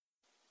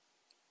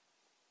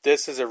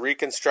This is a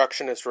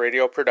Reconstructionist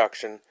radio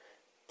production.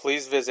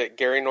 Please visit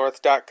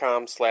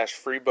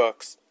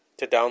GaryNorth.com/freebooks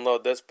to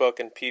download this book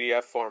in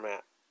PDF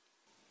format.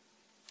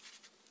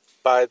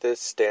 By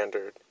This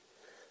Standard,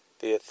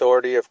 The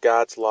Authority of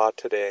God's Law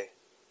Today,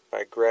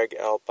 by Greg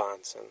L.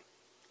 Bahnsen.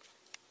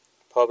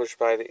 Published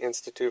by the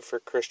Institute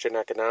for Christian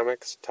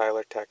Economics,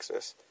 Tyler,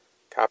 Texas.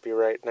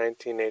 Copyright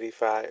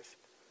 1985.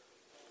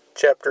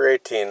 Chapter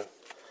 18.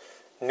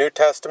 New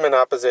Testament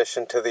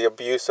Opposition to the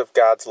Abuse of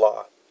God's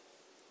Law.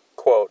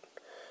 Quote,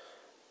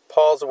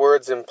 Paul's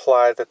words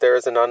imply that there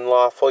is an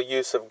unlawful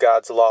use of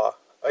God's law,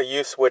 a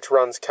use which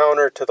runs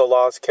counter to the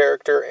law's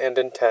character and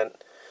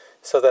intent,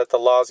 so that the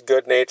law's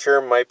good nature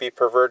might be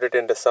perverted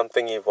into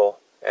something evil.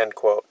 End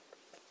quote.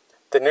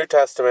 The New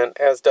Testament,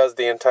 as does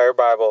the entire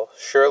Bible,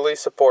 surely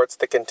supports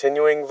the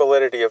continuing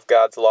validity of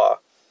God's law.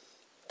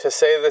 To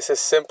say this is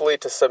simply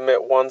to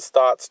submit one's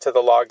thoughts to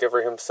the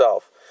lawgiver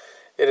himself.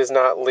 It is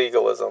not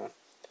legalism.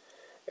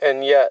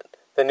 And yet,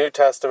 the New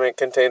Testament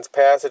contains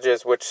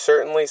passages which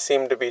certainly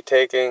seem to be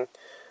taking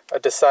a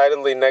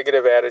decidedly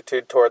negative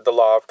attitude toward the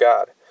law of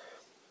God.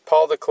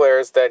 Paul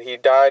declares that he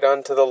died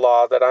unto the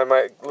law that I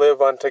might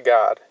live unto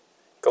God.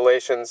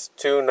 Galatians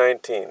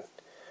 2:19.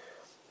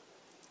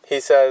 He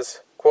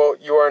says,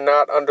 quote, You are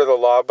not under the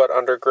law but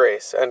under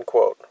grace, end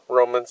quote.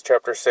 Romans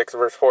chapter 6,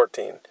 verse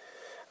 14.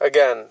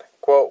 Again,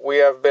 quote, We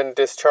have been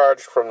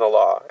discharged from the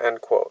law,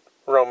 end quote.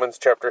 Romans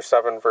chapter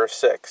 7, verse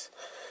 6.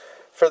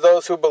 For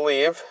those who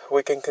believe,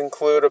 we can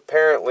conclude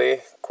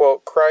apparently,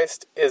 quote,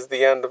 Christ is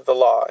the end of the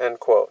law, end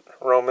quote.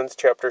 Romans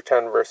chapter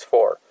 10, verse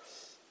 4.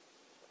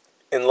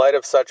 In light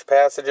of such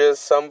passages,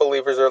 some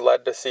believers are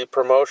led to see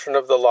promotion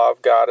of the law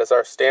of God as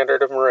our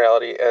standard of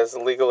morality as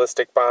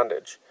legalistic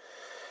bondage.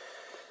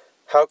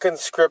 How can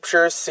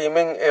Scripture's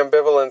seeming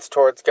ambivalence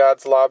towards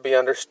God's law be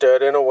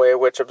understood in a way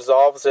which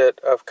absolves it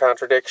of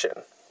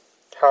contradiction?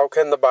 How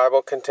can the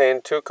Bible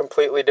contain two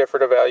completely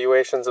different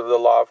evaluations of the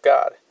law of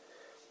God?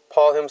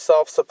 Paul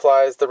himself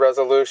supplies the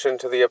resolution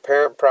to the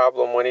apparent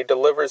problem when he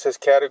delivers his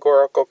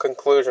categorical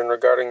conclusion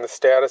regarding the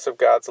status of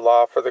God's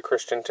law for the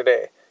Christian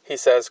today. He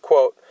says,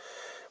 quote,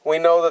 We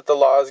know that the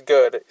law is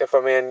good if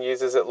a man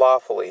uses it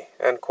lawfully,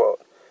 end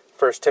quote.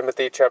 1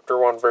 Timothy chapter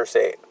 1, verse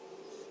 8.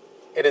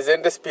 It is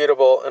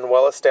indisputable and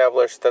well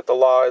established that the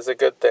law is a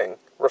good thing,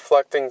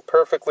 reflecting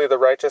perfectly the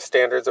righteous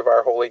standards of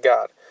our holy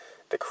God,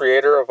 the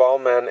Creator of all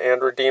men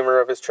and Redeemer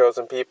of his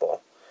chosen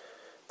people.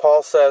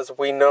 Paul says,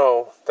 We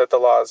know that the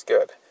law is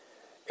good.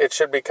 It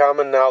should be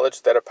common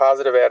knowledge that a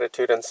positive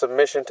attitude and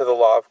submission to the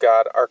law of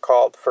God are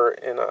called for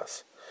in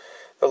us.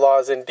 The law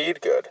is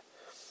indeed good.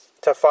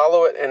 To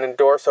follow it and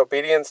endorse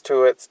obedience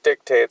to its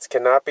dictates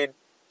cannot be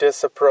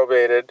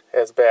disapprobated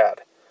as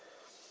bad.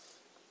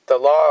 The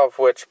law of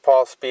which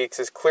Paul speaks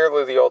is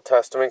clearly the Old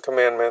Testament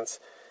commandments,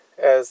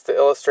 as the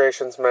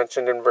illustrations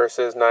mentioned in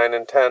verses 9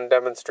 and 10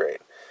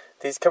 demonstrate.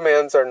 These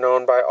commands are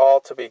known by all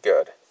to be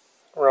good.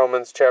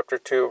 Romans chapter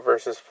 2,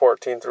 verses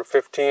 14 through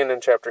 15,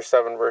 and chapter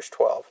 7, verse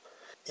 12.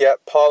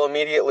 Yet Paul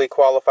immediately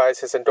qualifies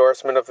his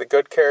endorsement of the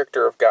good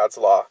character of God's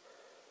law.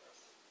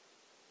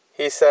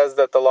 He says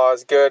that the law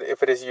is good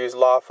if it is used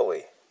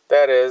lawfully.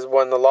 That is,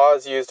 when the law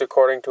is used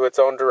according to its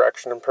own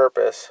direction and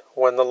purpose.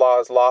 When the law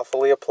is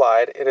lawfully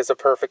applied, it is a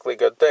perfectly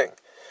good thing.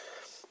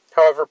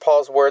 However,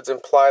 Paul's words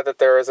imply that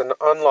there is an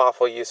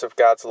unlawful use of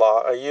God's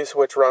law, a use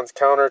which runs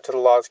counter to the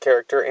law's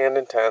character and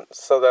intent,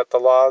 so that the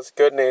law's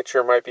good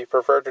nature might be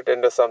perverted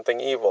into something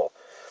evil.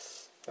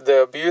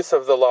 The abuse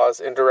of the law is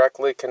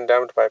indirectly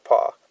condemned by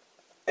Paul.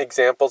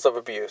 Examples of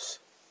abuse.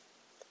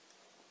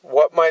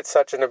 What might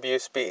such an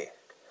abuse be?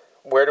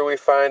 Where do we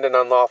find an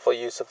unlawful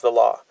use of the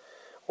law?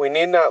 We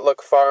need not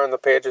look far in the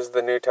pages of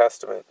the New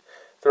Testament.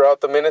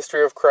 Throughout the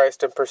ministry of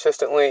Christ and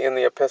persistently in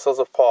the epistles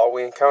of Paul,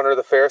 we encounter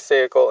the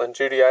pharisaical and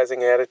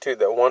Judaizing attitude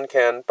that one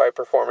can, by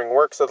performing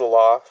works of the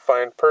law,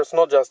 find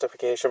personal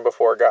justification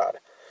before God.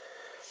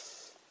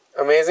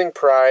 Amazing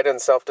pride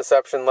and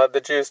self-deception led the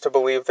Jews to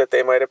believe that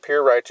they might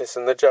appear righteous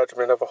in the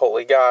judgment of a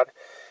holy God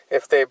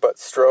if they but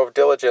strove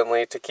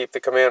diligently to keep the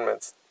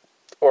commandments,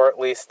 or at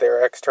least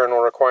their external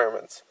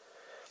requirements.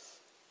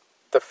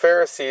 The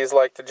Pharisees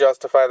liked to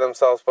justify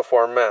themselves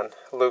before men.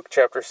 Luke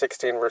chapter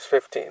 16, verse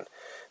 15.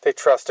 They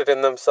trusted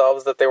in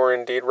themselves that they were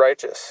indeed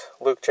righteous.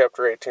 Luke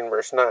chapter 18,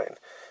 verse 9.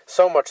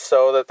 So much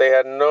so that they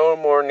had no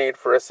more need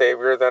for a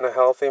Savior than a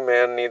healthy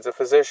man needs a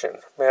physician.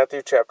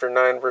 Matthew chapter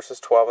 9, verses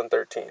 12 and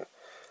 13.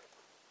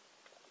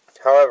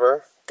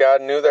 However,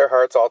 God knew their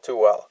hearts all too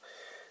well.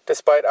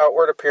 Despite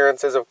outward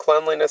appearances of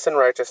cleanliness and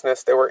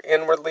righteousness, they were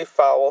inwardly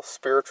foul,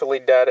 spiritually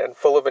dead, and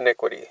full of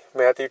iniquity.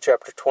 Matthew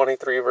chapter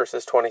 23,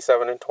 verses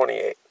 27 and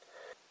 28.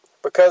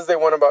 Because they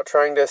went about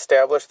trying to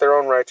establish their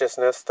own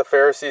righteousness, the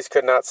Pharisees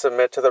could not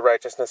submit to the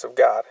righteousness of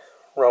God.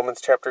 Romans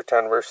chapter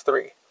 10, verse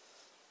 3.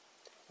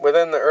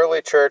 Within the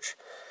early church,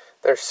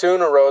 there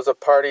soon arose a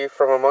party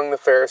from among the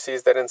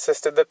Pharisees that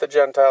insisted that the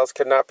Gentiles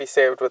could not be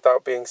saved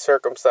without being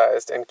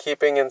circumcised and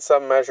keeping in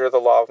some measure the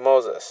law of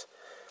Moses.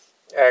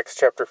 Acts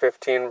chapter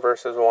 15,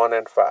 verses 1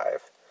 and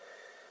 5.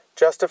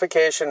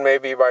 Justification may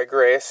be by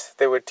grace,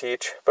 they would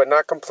teach, but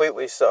not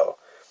completely so.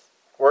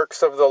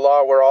 Works of the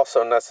law were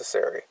also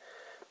necessary,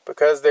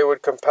 because they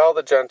would compel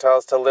the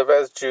Gentiles to live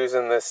as Jews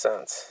in this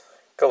sense.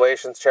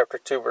 Galatians chapter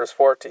 2, verse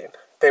 14.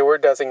 They were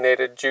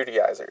designated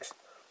Judaizers.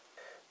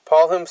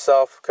 Paul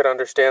himself could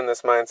understand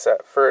this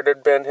mindset, for it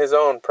had been his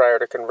own prior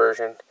to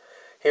conversion.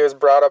 He was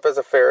brought up as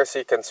a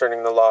Pharisee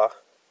concerning the law.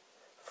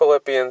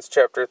 Philippians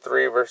chapter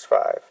 3, verse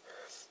 5.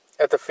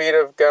 At the feet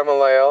of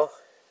Gamaliel,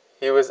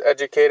 he was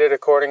educated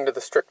according to the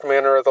strict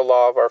manner of the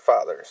law of our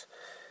fathers.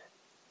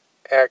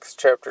 Acts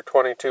chapter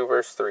 22,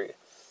 verse 3.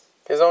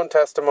 His own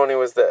testimony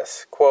was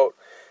this, quote,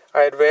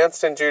 I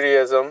advanced in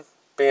Judaism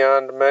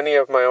beyond many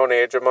of my own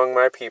age among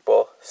my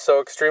people, so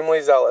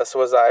extremely zealous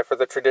was I for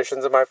the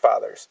traditions of my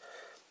fathers.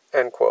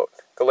 End quote.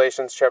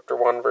 Galatians chapter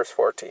 1, verse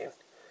 14.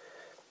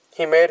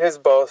 He made his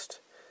boast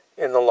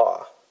in the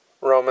law.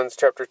 Romans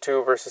chapter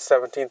 2, verses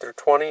 17 through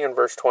 20 and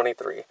verse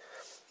 23.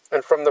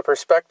 And from the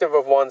perspective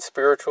of one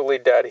spiritually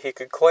dead, he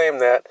could claim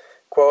that,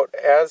 quote,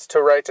 as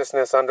to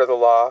righteousness under the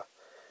law,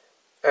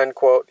 end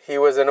quote, he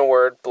was in a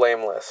word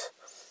blameless.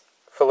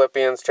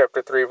 Philippians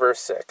chapter 3,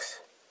 verse 6.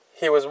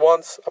 He was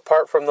once,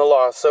 apart from the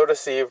law, so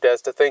deceived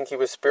as to think he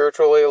was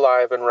spiritually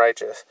alive and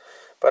righteous.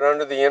 But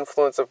under the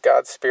influence of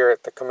God's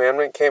Spirit, the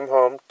commandment came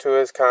home to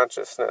his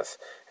consciousness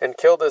and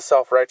killed his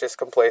self-righteous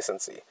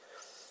complacency.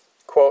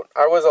 Quote,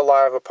 I was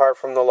alive apart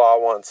from the law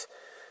once,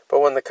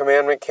 but when the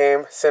commandment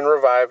came, sin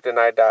revived and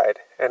I died.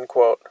 End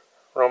quote.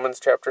 Romans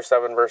chapter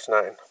 7, verse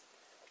 9.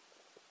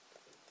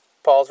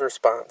 Paul's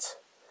response.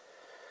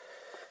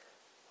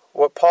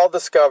 What Paul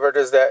discovered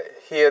is that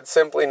he had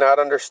simply not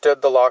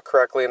understood the law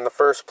correctly in the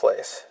first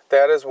place.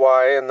 That is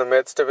why, in the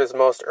midst of his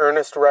most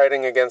earnest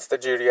writing against the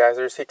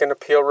Judaizers, he can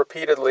appeal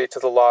repeatedly to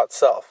the law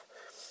itself.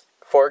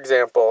 For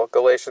example,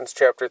 Galatians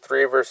chapter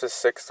 3, verses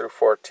 6 through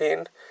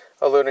 14,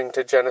 alluding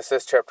to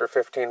Genesis chapter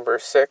 15,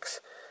 verse 6,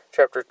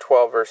 chapter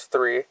 12, verse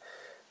 3,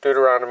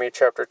 Deuteronomy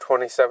chapter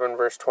 27,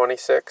 verse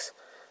 26,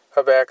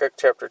 Habakkuk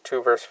chapter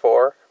 2, verse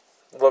 4,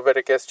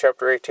 Leviticus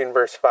chapter 18,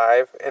 verse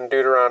 5, and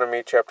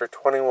Deuteronomy chapter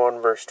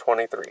 21, verse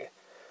 23.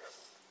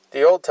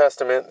 The Old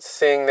Testament,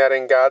 seeing that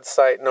in God's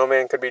sight no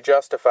man could be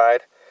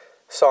justified,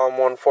 Psalm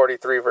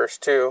 143, verse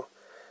 2,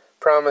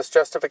 promised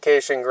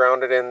justification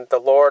grounded in the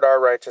Lord our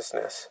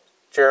righteousness,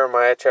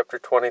 Jeremiah chapter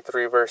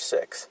 23, verse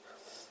 6.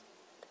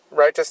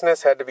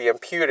 Righteousness had to be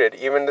imputed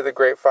even to the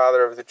great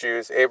father of the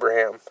Jews,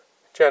 Abraham,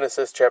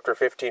 Genesis chapter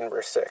 15,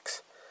 verse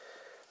 6.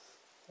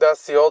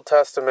 Thus, the Old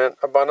Testament,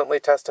 abundantly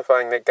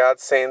testifying that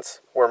God's saints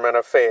were men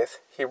of faith,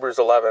 Hebrews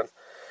 11,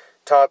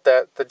 taught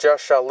that the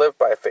just shall live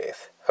by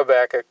faith,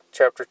 Habakkuk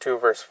chapter 2,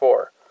 verse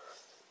 4.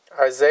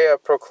 Isaiah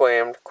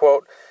proclaimed,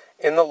 quote,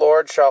 in the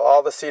Lord shall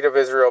all the seed of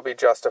Israel be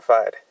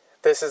justified.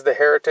 This is the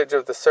heritage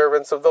of the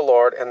servants of the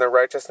Lord, and the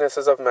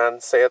righteousnesses of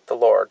men, saith the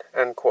Lord.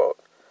 End quote.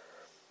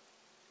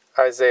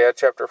 Isaiah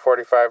chapter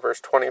 45, verse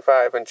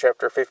 25, and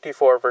chapter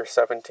 54, verse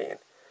 17.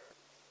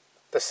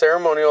 The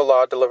ceremonial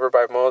law delivered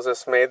by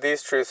Moses made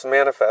these truths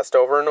manifest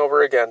over and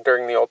over again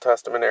during the Old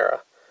Testament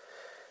era.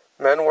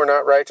 Men were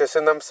not righteous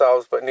in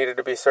themselves, but needed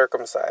to be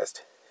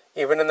circumcised.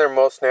 Even in their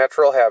most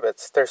natural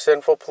habits, their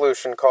sinful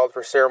pollution called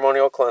for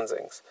ceremonial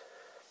cleansings.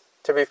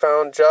 To be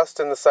found just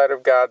in the sight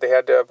of God, they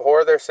had to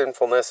abhor their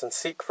sinfulness and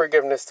seek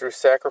forgiveness through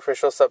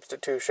sacrificial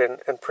substitution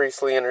and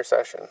priestly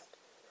intercession.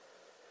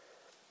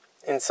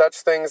 In such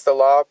things the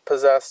law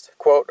possessed,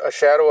 quote, a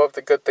shadow of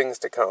the good things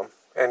to come,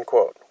 end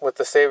quote, with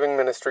the saving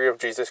ministry of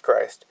Jesus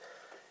Christ.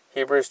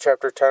 Hebrews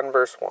chapter 10,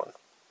 verse 1.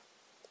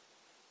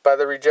 By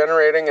the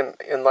regenerating and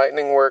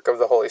enlightening work of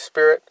the Holy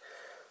Spirit,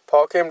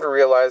 Paul came to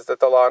realize that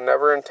the law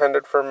never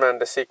intended for men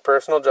to seek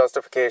personal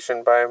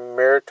justification by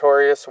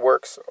meritorious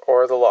works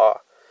or the law.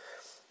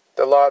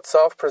 The law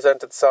itself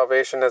presented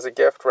salvation as a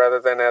gift rather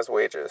than as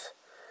wages.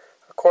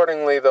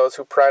 Accordingly, those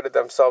who prided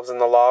themselves in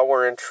the law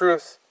were in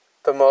truth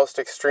the most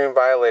extreme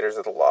violators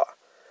of the law.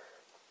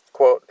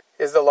 Quote,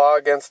 is the law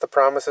against the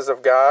promises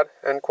of God?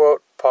 End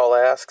quote, Paul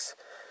asks.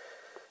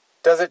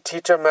 Does it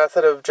teach a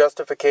method of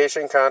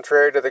justification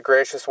contrary to the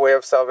gracious way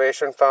of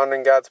salvation found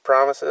in God's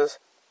promises?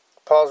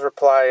 Paul's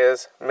reply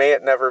is, may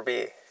it never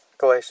be.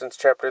 Galatians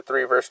chapter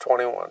 3, verse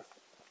 21.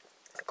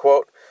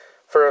 Quote,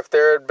 for if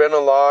there had been a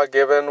law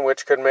given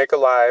which could make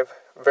alive,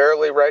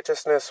 verily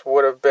righteousness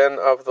would have been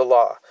of the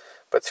law.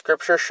 But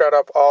Scripture shut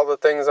up all the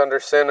things under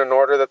sin in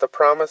order that the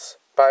promise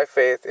by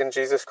faith in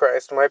Jesus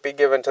Christ might be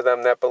given to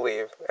them that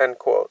believe. End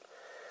quote.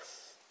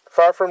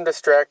 Far from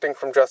distracting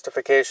from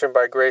justification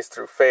by grace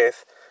through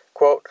faith,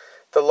 quote,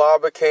 the law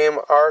became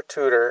our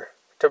tutor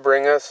to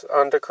bring us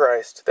unto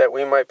Christ, that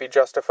we might be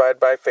justified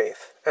by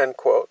faith. End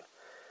quote.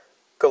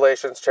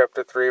 Galatians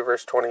chapter 3,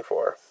 verse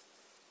 24.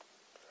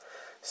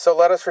 So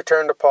let us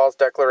return to Paul's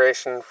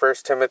declaration in 1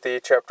 Timothy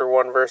chapter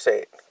 1, verse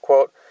 8.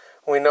 Quote,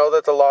 we know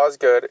that the law is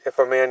good if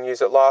a man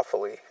use it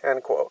lawfully.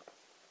 End quote.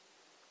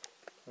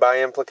 By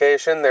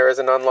implication, there is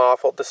an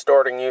unlawful,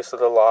 distorting use of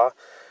the law,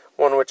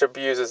 one which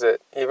abuses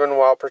it, even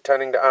while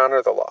pretending to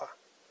honor the law.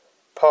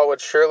 Paul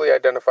would surely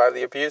identify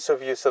the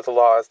abusive use of the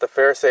law as the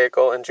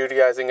pharisaical and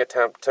Judaizing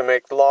attempt to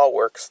make law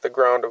works the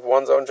ground of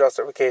one's own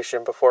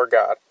justification before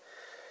God.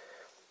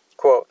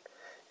 Quote,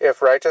 If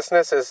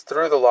righteousness is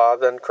through the law,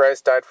 then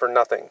Christ died for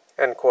nothing."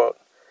 End quote.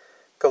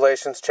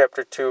 Galatians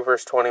chapter 2,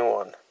 verse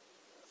 21.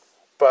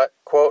 But,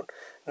 quote,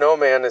 "no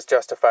man is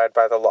justified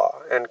by the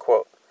law." End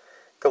quote.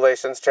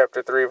 Galatians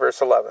chapter 3,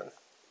 verse 11.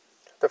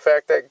 The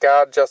fact that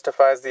God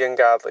justifies the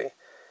ungodly,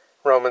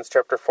 Romans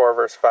chapter 4,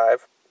 verse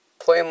 5,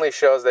 plainly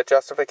shows that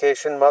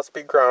justification must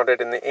be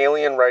grounded in the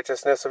alien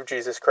righteousness of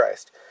Jesus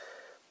Christ,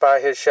 by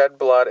his shed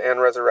blood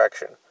and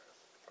resurrection,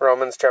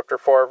 Romans chapter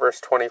 4, verse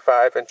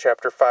 25, and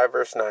chapter 5,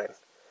 verse 9.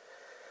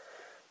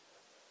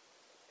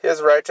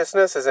 His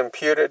righteousness is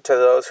imputed to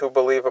those who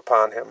believe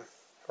upon him,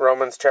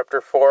 Romans chapter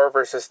 4,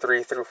 verses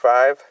 3 through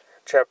 5,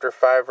 chapter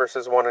 5,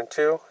 verses 1 and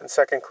 2, and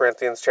 2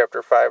 Corinthians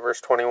chapter 5, verse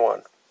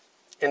 21.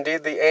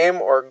 Indeed, the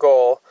aim or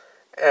goal,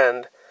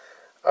 end,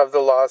 of the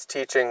law's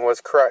teaching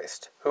was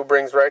Christ, who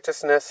brings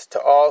righteousness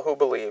to all who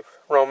believe,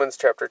 Romans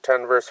chapter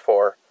 10, verse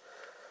 4.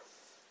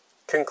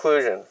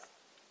 Conclusion.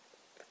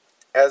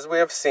 As we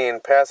have seen,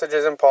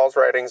 passages in Paul's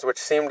writings which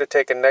seem to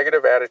take a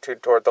negative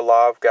attitude toward the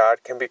law of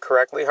God can be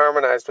correctly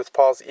harmonized with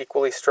Paul's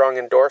equally strong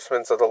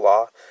endorsements of the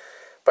law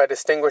by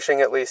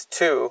distinguishing at least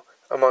two,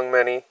 among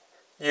many,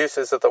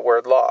 uses of the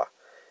word law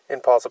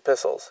in Paul's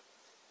epistles.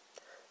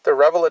 The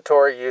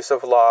revelatory use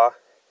of law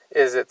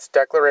is its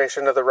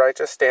declaration of the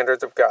righteous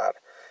standards of God.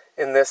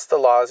 In this, the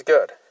law is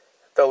good.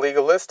 The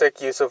legalistic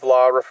use of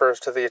law refers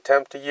to the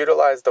attempt to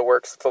utilize the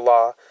works of the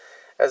law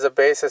as a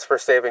basis for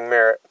saving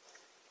merit.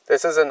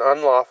 This is an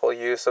unlawful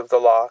use of the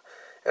law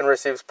and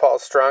receives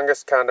Paul's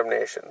strongest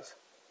condemnations.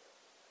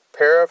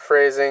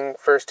 Paraphrasing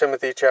 1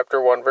 Timothy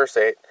chapter 1, verse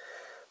 8,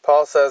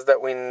 Paul says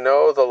that we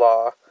know the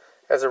law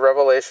as a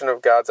revelation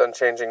of God's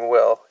unchanging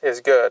will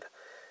is good,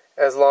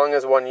 as long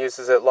as one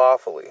uses it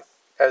lawfully,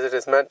 as it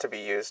is meant to be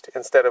used,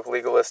 instead of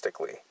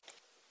legalistically.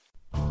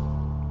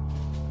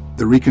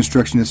 The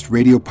Reconstructionist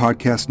Radio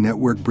Podcast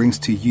Network brings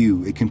to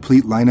you a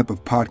complete lineup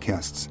of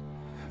podcasts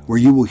where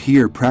you will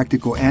hear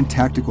practical and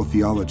tactical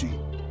theology.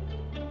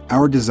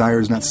 Our desire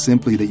is not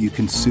simply that you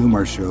consume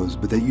our shows,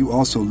 but that you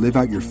also live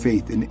out your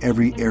faith in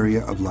every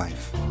area of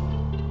life.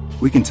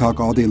 We can talk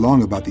all day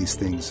long about these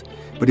things,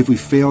 but if we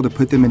fail to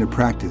put them into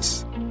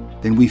practice,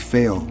 then we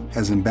fail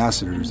as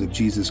ambassadors of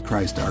Jesus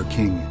Christ our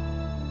King.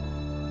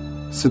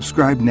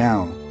 Subscribe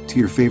now to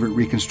your favorite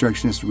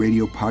Reconstructionist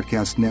Radio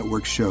Podcast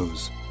Network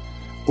shows,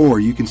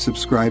 or you can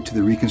subscribe to the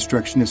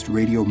Reconstructionist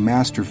Radio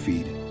Master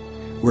Feed,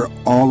 where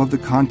all of the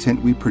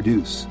content we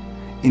produce,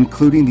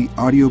 including the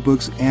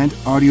audiobooks and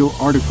audio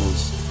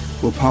articles,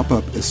 will pop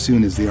up as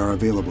soon as they are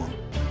available.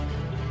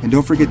 And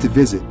don't forget to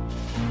visit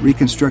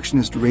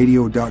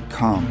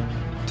ReconstructionistRadio.com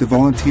to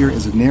volunteer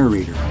as a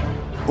narrator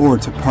or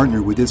to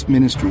partner with this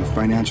ministry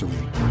financially.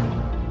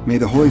 May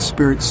the Holy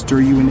Spirit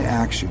stir you into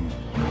action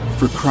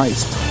for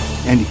Christ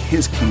and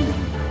His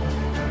kingdom.